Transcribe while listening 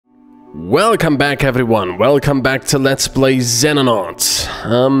Welcome back, everyone. Welcome back to Let's Play Xenonauts.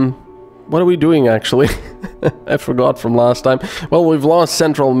 What are we doing, actually? I forgot from last time. Well, we've lost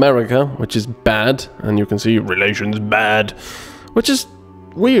Central America, which is bad. And you can see relations bad. Which is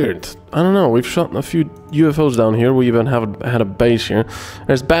weird. I don't know. We've shot a few UFOs down here. We even had a base here.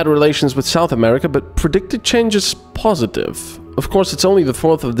 There's bad relations with South America, but predicted change is positive. Of course, it's only the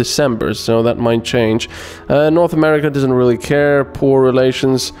 4th of December, so that might change. North America doesn't really care. Poor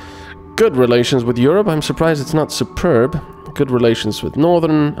relations. Good relations with Europe. I'm surprised it's not superb. Good relations with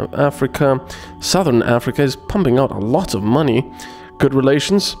Northern Africa. Southern Africa is pumping out a lot of money. Good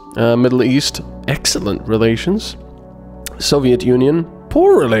relations. Middle East, excellent relations. Soviet Union,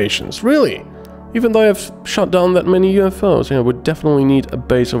 poor relations, really. Even though I've shot down that many UFOs, yeah, we definitely need a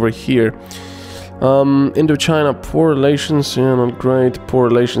base over here. Indochina, poor relations, yeah, not great. Poor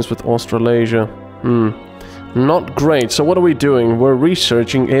relations with Australasia. Not great. So what are we doing? We're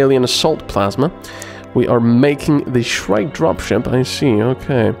researching alien assault plasma. We are making the Shrike dropship. I see,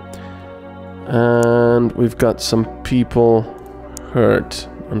 okay. And we've got some people hurt,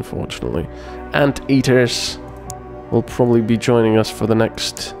 unfortunately. Anteaters will probably be joining us for the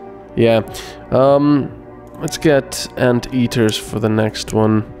next... Yeah. Let's get Anteaters for the next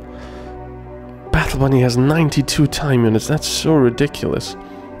one. Battle Bunny has 92 time units. That's so ridiculous.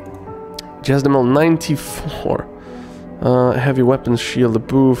 Jasdamel 94. Heavy weapons shield, a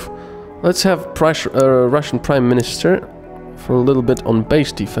booth. Let's have Russian Prime Minister for a little bit on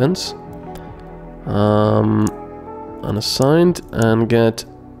base defense. Unassigned, and get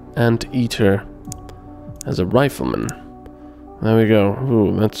Anteater as a rifleman. There we go.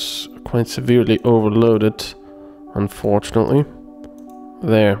 Ooh, that's quite severely overloaded, unfortunately.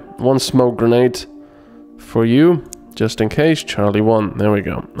 There. One smoke grenade for you, just in case. Charlie 1. There we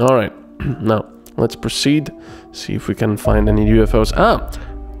go. Alright. Now, let's proceed. See if we can find any UFOs.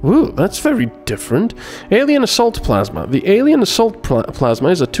 Ooh, that's very different. Alien Assault Plasma. The Alien Assault Plasma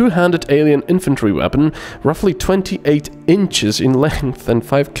is a two-handed alien infantry weapon, roughly 28 inches in length and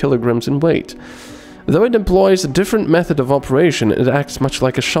 5 kilograms in weight. Though it employs a different method of operation, it acts much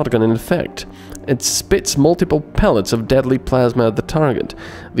like a shotgun in effect. It spits multiple pellets of deadly plasma at the target.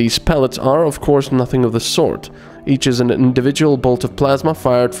 These pellets are, of course, nothing of the sort. Each is an individual bolt of plasma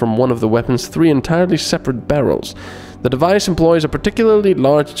fired from one of the weapon's 3 entirely separate barrels. The device employs a particularly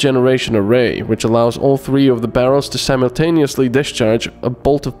large generation array, which allows all 3 of the barrels to simultaneously discharge a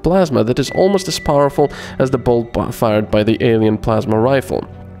bolt of plasma that is almost as powerful as the bolt fired by the alien plasma rifle.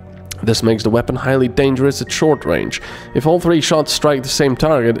 This makes the weapon highly dangerous at short range. If all 3 shots strike the same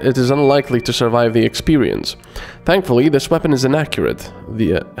target, it is unlikely to survive the experience. Thankfully, this weapon is inaccurate.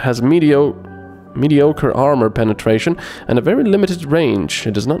 It has mediocre armor penetration and a very limited range.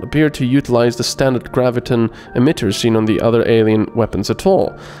 It does not appear to utilize the standard graviton emitters seen on the other alien weapons at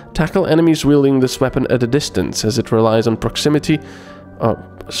all. Tackle enemies wielding this weapon at a distance, as it relies on proximity...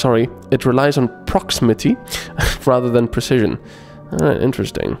 it relies on proximity rather than precision. Alright,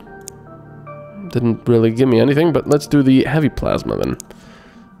 interesting. Didn't really give me anything, but let's do the heavy plasma then.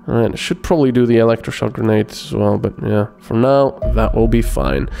 Alright, I should probably do the electroshock grenade as well, but yeah, for now, that will be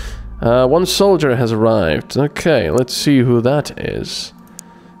fine. One soldier has arrived. Okay, let's see who that is.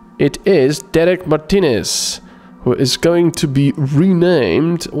 It is Derek Martinez, who is going to be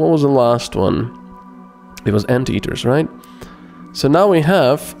renamed... What was the last one? It was Anteaters, right? So now we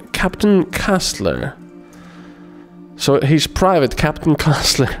have Captain Kastler. So he's private, Captain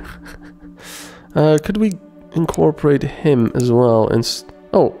Kastler. Could we incorporate him as well?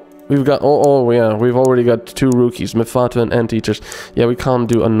 Oh, we've got... Oh, yeah, we've already got 2 rookies, Mefata and Anteaters. Yeah, we can't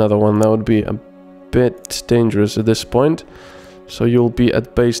do another one. That would be a bit dangerous at this point. So you'll be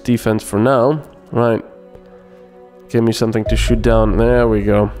at base defense for now. Right. Give me something to shoot down. There we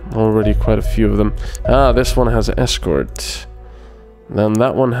go. Already quite a few of them. This one has escort. Then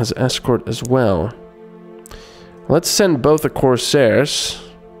that one has escort as well. Let's send both the corsairs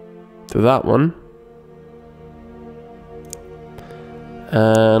to that one.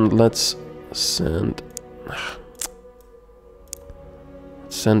 And let's send the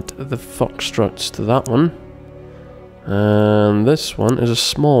Foxtrots to that one. And this one is a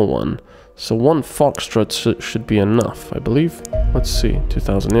small one. So 1 Foxtrot should be enough, I believe. Let's see,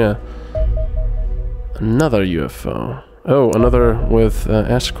 2000, yeah. Another UFO. Oh, another with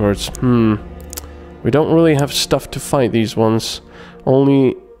escorts. We don't really have stuff to fight these ones.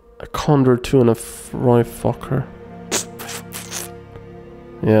 Only a Condor 2 and a Roy Fokker.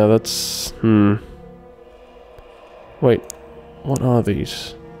 Yeah, that's... Wait, what are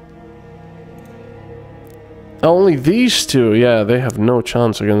these? Only these 2, yeah, they have no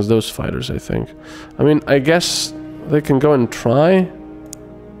chance against those fighters, I think. I mean, I guess they can go and try.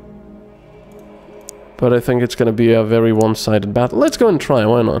 But I think it's gonna be a very one-sided battle. Let's go and try,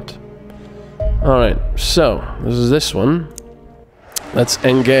 why not? Alright, so, this is this one. Let's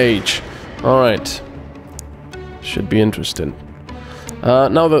engage. Alright. Should be interesting.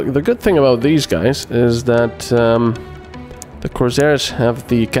 Now, the good thing about these guys is that the Corsairs have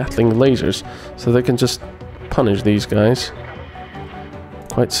the Gatling lasers, so they can just punish these guys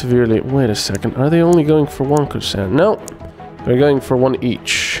quite severely. Wait a second, are they only going for one Corsair? No, they're going for one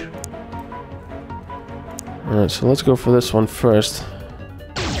each. Alright, so let's go for this one first.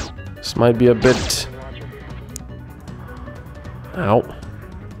 This might be a bit... Ow.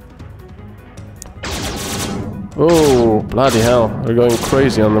 Oh, bloody hell. They're going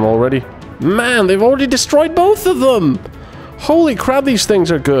crazy on them already. Man, they've already destroyed both of them! Holy crap, these things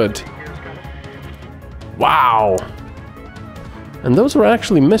are good. Wow. And those were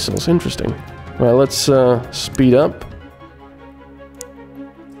actually missiles. Interesting. Well, let's speed up.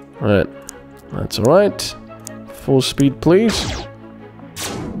 Alright. That's alright. Full speed, please.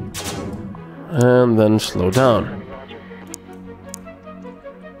 And then slow down.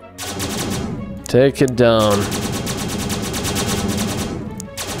 Take it down.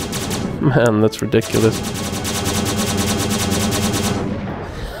 Man, that's ridiculous.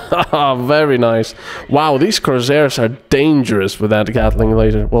 Haha, very nice. Wow, these Corsairs are dangerous with that Gatling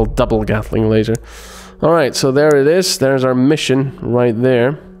laser. Well, double Gatling laser. Alright, so there it is. There's our mission right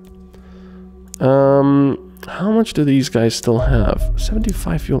there. How much do these guys still have?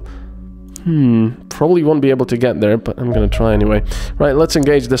 75 fuel. Probably won't be able to get there, but I'm gonna try anyway. Right, let's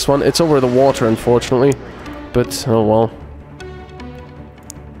engage this one. It's over the water, unfortunately. But, oh well.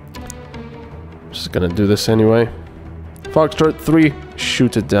 Just gonna do this anyway. Foxtrot 3,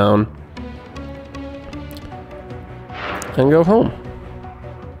 shoot it down. And go home.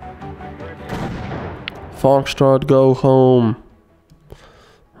 Foxtrot, go home.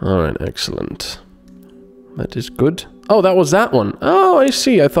 Alright, excellent. That is good. Oh, that was that one. Oh, I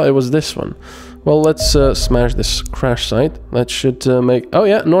see. I thought it was this one. Well, let's smash this crash site. That should make... Oh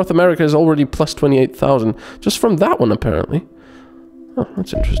yeah, North America is already plus 28,000. Just from that one, apparently. Oh,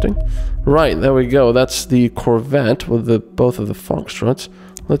 that's interesting. Right, there we go. That's the Corvette with the both of the Foxtrots.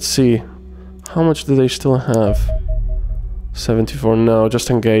 Let's see. How much do they still have? 74. No, just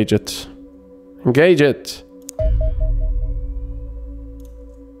engage it. Engage it!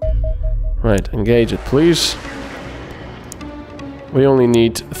 Right, engage it, please. We only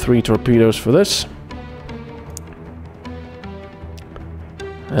need 3 torpedoes for this.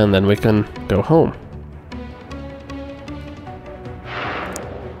 And then we can go home.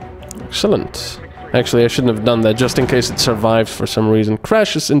 Excellent. Actually, I shouldn't have done that, just in case it survives for some reason.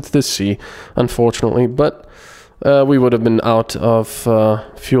 Crashes into the sea, unfortunately, but we would have been out of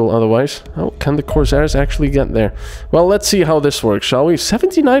fuel otherwise. Oh, can the Corsairs actually get there? Well, let's see how this works, shall we?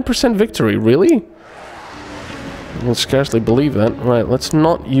 79% victory, really? I can scarcely believe that. Right, let's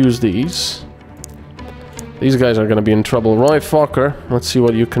not use these. These guys are going to be in trouble. Roy Fokker, let's see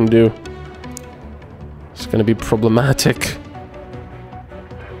what you can do. It's going to be problematic.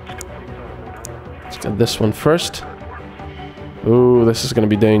 Let's get this one first. Ooh, this is going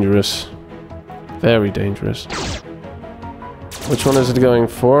to be dangerous. Very dangerous. Which one is it going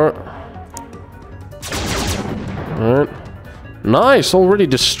for? Alright. Nice! Already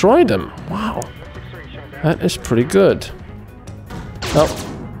destroyed them. Wow. That is pretty good. Oh.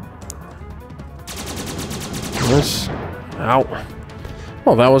 This. Ow.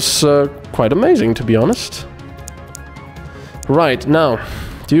 Well, that was quite amazing, to be honest. Right, now.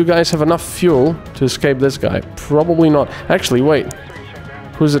 Do you guys have enough fuel to escape this guy? Probably not. Actually, wait.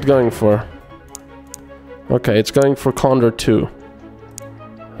 Who's it going for? Okay, it's going for Condor 2.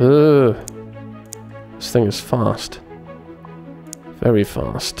 This thing is fast. Very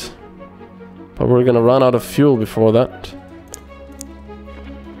fast. But we're gonna run out of fuel before that.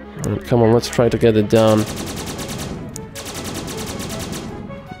 Alright, come on, let's try to get it down.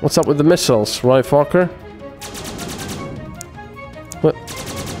 What's up with the missiles, Roy Fokker? What?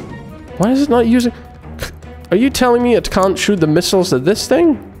 Why is it not using... Are you telling me it can't shoot the missiles at this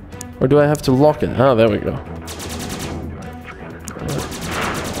thing? Or do I have to lock it? Ah, there we go.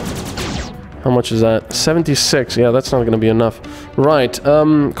 How much is that? 76. Yeah, that's not going to be enough. Right,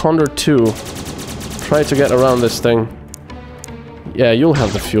 Condor 2. Try to get around this thing. Yeah, you'll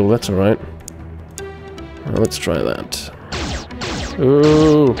have the fuel, that's alright. Let's try that.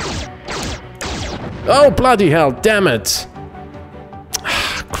 Ooh. Oh, bloody hell, damn it!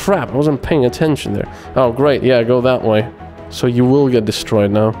 Crap, I wasn't paying attention there. Oh, great, yeah, go that way. So you will get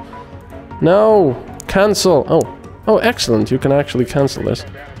destroyed now. No! Cancel! Oh, excellent, you can actually cancel this.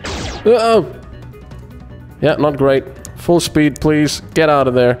 Oh! Yeah, not great. Full speed, please. Get out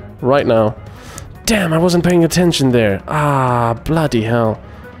of there. Right now. Damn, I wasn't paying attention there. Ah, bloody hell.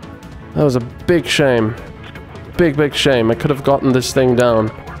 That was a big shame. Big shame. I could have gotten this thing down.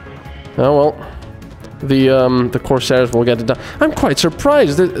 Oh well. The Corsairs will get it done. I'm quite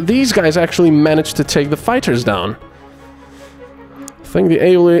surprised that these guys actually managed to take the fighters down. I think the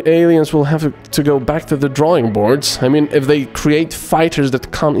aliens will have to go back to the drawing boards. I mean, if they create fighters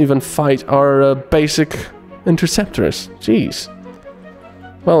that can't even fight our basic interceptors. Jeez.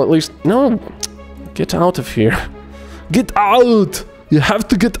 Well, at least... No! Get out of here. Get out! You have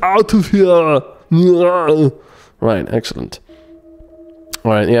to get out of here! Right, excellent.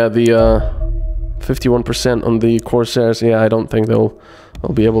 Alright, yeah, the 51% on the Corsairs, yeah, I don't think they'll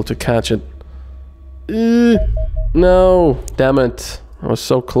be able to catch it. No! Damn it. I was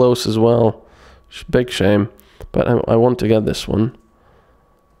so close as well. Big shame. But I want to get this one.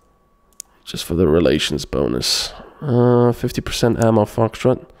 Just for the relations bonus. 50% ammo,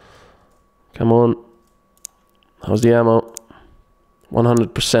 Foxtrot. Come on. How's the ammo? 100%.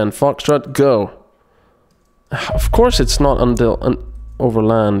 Foxtrot, go. Of course it's not until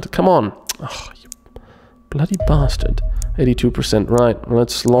overland. Come on. Oh, you bloody bastard. 82%. Right,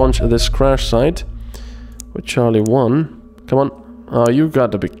 let's launch this crash site with Charlie 1. Come on. Oh, you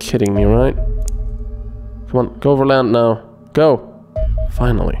got to be kidding me, right? Come on, go overland now. Go.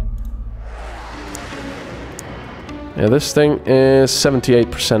 Finally. Yeah, this thing is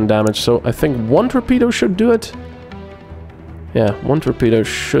 78% damage, so I think one torpedo should do it. Yeah, one torpedo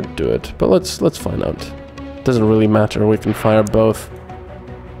should do it, but let's find out. Doesn't really matter, we can fire both.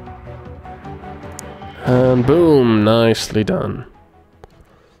 And boom, nicely done.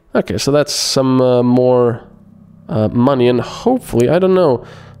 Okay, so that's some more money, and hopefully, I don't know,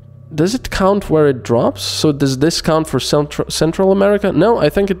 does it count where it drops? So does this count for Central America? No, I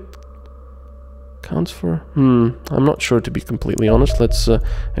think it counts for... I'm not sure, to be completely honest. Let's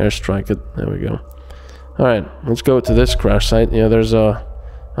airstrike it. There we go. Alright, let's go to this crash site. Yeah, there's another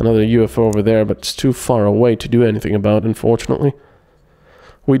UFO over there, but it's too far away to do anything about, unfortunately.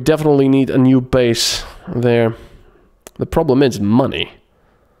 We definitely need a new base there. The problem is money.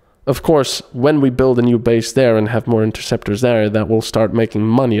 Of course, when we build a new base there and have more interceptors there, that will start making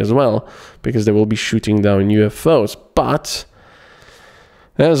money as well, because they will be shooting down UFOs. But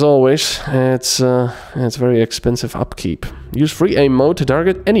as always, it's very expensive upkeep. Use free aim mode to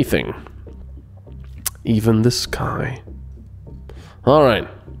target anything, even the sky. All right.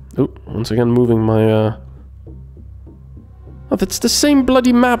 Ooh, once again, moving my. Oh, that's the same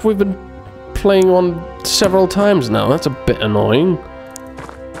bloody map we've been playing on several times now. That's a bit annoying.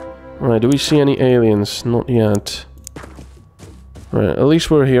 Alright, do we see any aliens? Not yet. Right, at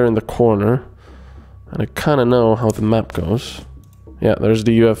least we're here in the corner. And I kind of know how the map goes. Yeah, there's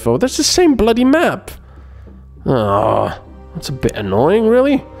the UFO. That's the same bloody map! Ah, that's a bit annoying,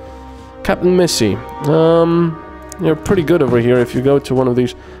 really? Captain Missy. You're pretty good over here if you go to one of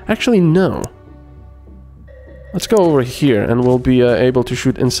these... Actually, no. Let's go over here and we'll be able to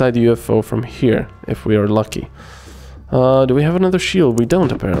shoot inside the UFO from here, if we are lucky. Do we have another shield? We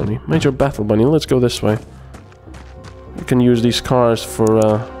don't, apparently. Major Battle Bunny, let's go this way. We can use these cars for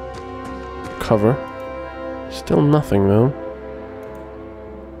cover. Still nothing, though.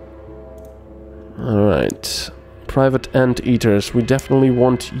 Alright. Private Anteaters. We definitely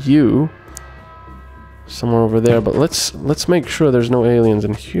want you somewhere over there, but let's make sure there's no aliens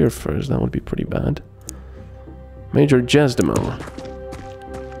in here first. That would be pretty bad. Major Jesdemo.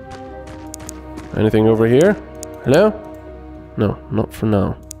 Anything over here? Hello? No, not for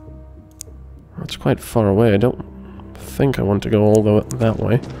now. That's quite far away. I don't think I want to go all that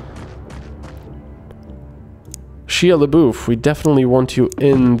way. Shia LaBeouf, we definitely want you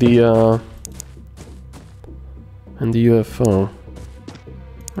in the UFO.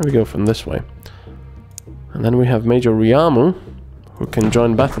 There we go, from this way. And then we have Major Riamu, who can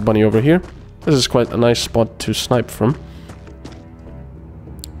join Battle Bunny over here. This is quite a nice spot to snipe from.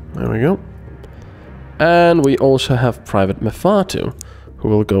 There we go. And we also have Private Mefatu, who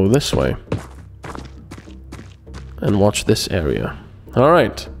will go this way. And watch this area.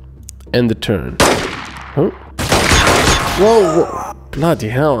 Alright. End the turn. Oh. Whoa, whoa! Bloody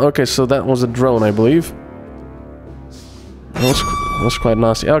hell. Okay, so that was a drone, I believe. That was quite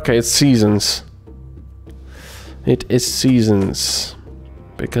nasty. Okay, it's Seasons. It is Seasons.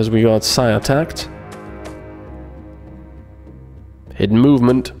 Because we got Psy attacked. Hidden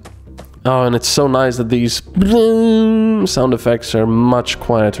movement. Oh, and it's so nice that these sound effects are much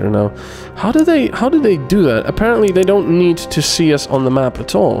quieter now. How do they do that? Apparently they don't need to see us on the map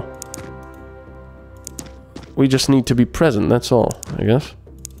at all. We just need to be present, that's all, I guess.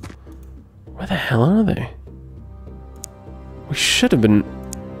 Where the hell are they? We should have been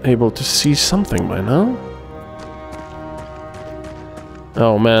able to see something by now.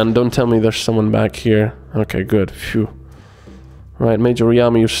 Oh man, don't tell me there's someone back here. Okay, good. Phew. Right, Major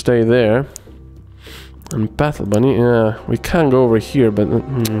Ryama, you stay there. And Battle Bunny, yeah, we can go over here, but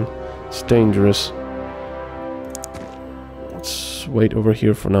it's dangerous. Let's wait over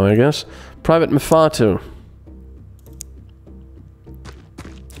here for now, I guess. Private Mefatu.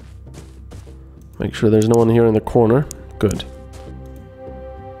 Make sure there's no one here in the corner. Good.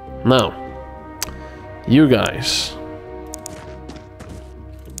 Now, you guys.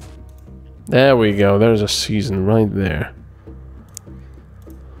 There we go, there's a season right there.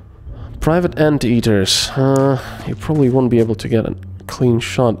 Private Anteaters. You probably won't be able to get a clean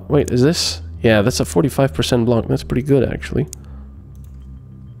shot. Wait, is this? Yeah, that's a 45% block. That's pretty good, actually.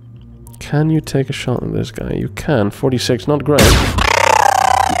 Can you take a shot at this guy? You can. 46, not great.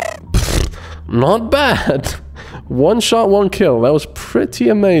 Not bad. One shot, one kill. That was pretty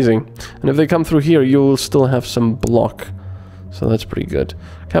amazing. And if they come through here, you'll still have some block. So that's pretty good.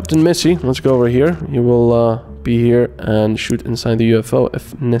 Captain Missy, let's go over here. You will be here and shoot inside the UFO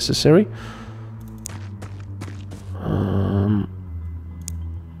if necessary.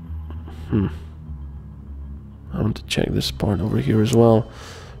 I want to check this part over here as well.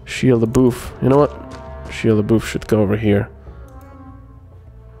 Shield the booth. You know what? Shield the booth should go over here.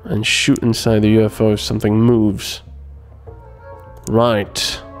 And shoot inside the UFO if something moves.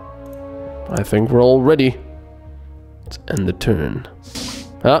 Right. I think we're all ready. Let's end the turn.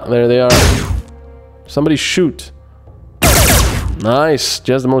 Ah, there they are. Somebody shoot. Nice.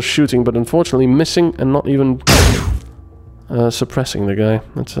 Just the most shooting, but unfortunately missing and not even suppressing the guy.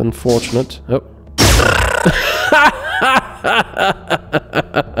 That's unfortunate. Oh.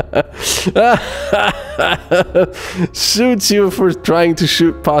 Suits you for trying to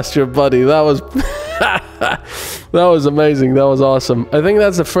shoot past your buddy. That was that was amazing. That was awesome. I think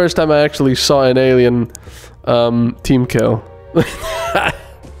that's the first time I actually saw an alien team kill.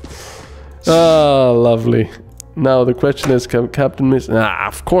 Oh, lovely. Now the question is, can Captain Miss? Ah,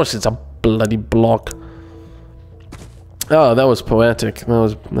 of course it's a bloody block. Oh, that was poetic.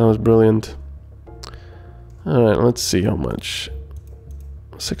 That was brilliant. All right, let's see how much.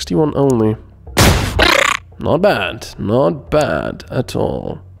 61 only. Not bad. Not bad at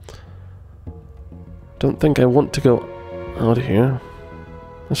all. Don't think I want to go out here.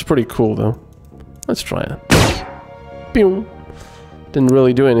 That's pretty cool, though. Let's try it. Pew! Didn't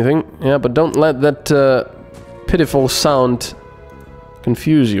really do anything. Yeah, but don't let that pitiful sound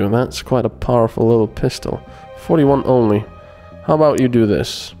confuse you. That's quite a powerful little pistol. 41 only. How about you do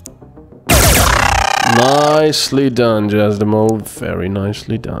this? Nicely done, Jasdemo. Very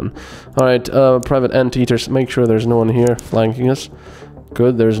nicely done. Alright, private anteaters. Make sure there's no one here flanking us.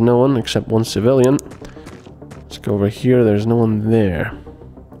 Good, there's no one except one civilian. Let's go over here. There's no one there.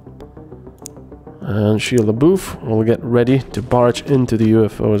 And shield the booth. We'll get ready to barge into the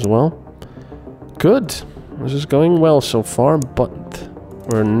UFO as well. Good. This is going well so far, but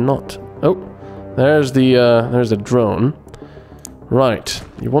we're not... Oh, there's the drone. Right.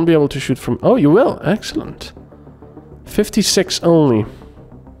 You won't be able to shoot from... Oh, you will. Excellent. 56 only.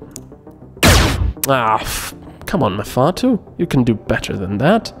 Ah, come on, Mefatu. You can do better than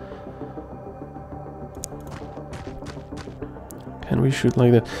that. Can we shoot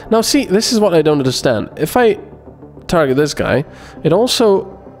like that? Now, see, this is what I don't understand. If I target this guy, it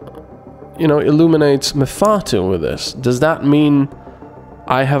also, you know, illuminates Mefatu with this. Does that mean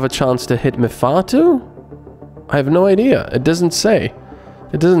I have a chance to hit Mefatu? I have no idea. It doesn't say.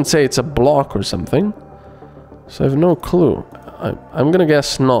 It doesn't say it's a block or something. So I have no clue. I'm gonna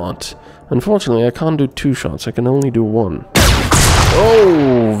guess not. Unfortunately, I can't do 2 shots. I can only do 1.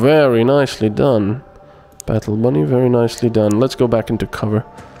 Oh, very nicely done. Battle Bunny, very nicely done. Let's go back into cover.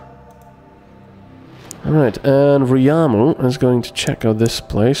 Alright, and Ryamu is going to check out this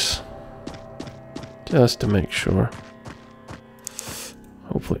place. Just to make sure.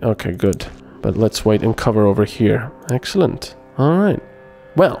 Hopefully, okay, good. But let's wait and cover over here. Excellent. Alright.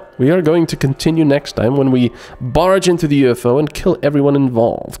 Well, we are going to continue next time when we barge into the UFO and kill everyone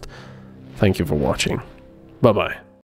involved. Thank you for watching. Bye-bye.